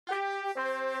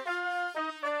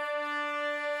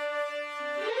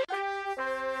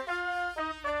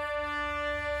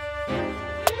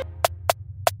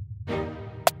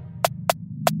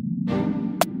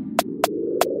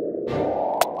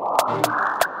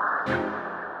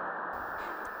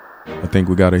I think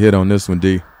we got a hit on this one,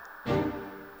 D.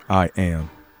 I am.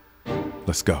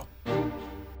 Let's go.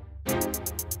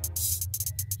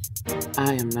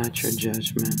 I am not your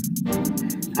judgment.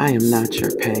 I am not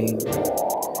your pain.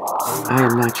 I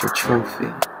am not your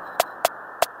trophy.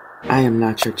 I am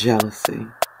not your jealousy.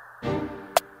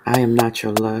 I am not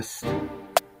your lust.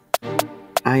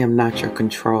 I am not your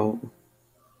control.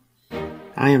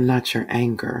 I am not your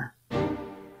anger.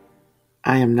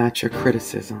 I am not your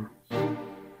criticism.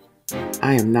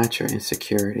 I am not your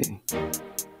insecurity.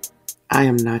 I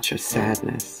am not your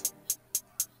sadness.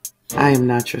 I am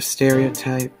not your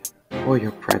stereotype or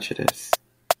your prejudice.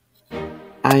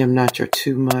 I am not your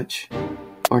too much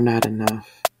or not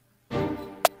enough.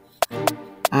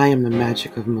 I am the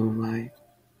magic of moonlight.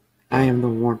 I am the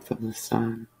warmth of the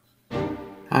sun.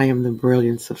 I am the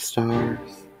brilliance of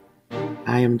stars.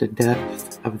 I am the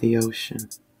depth of the ocean.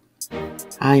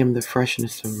 I am the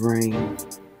freshness of rain.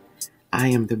 I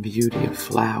am the beauty of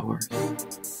flowers.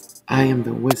 I am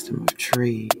the wisdom of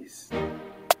trees.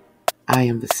 I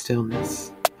am the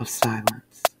stillness of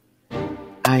silence.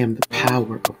 I am the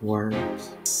power of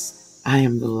words. I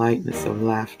am the lightness of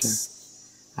laughter.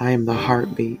 I am the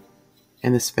heartbeat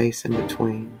and the space in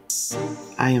between.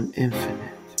 I am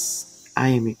infinite. I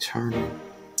am eternal.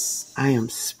 I am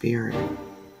spirit.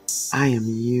 I am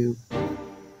you,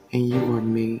 and you are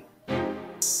me.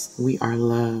 We are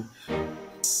love.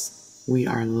 We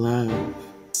are love.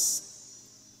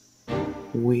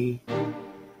 We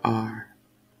are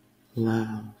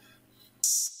love.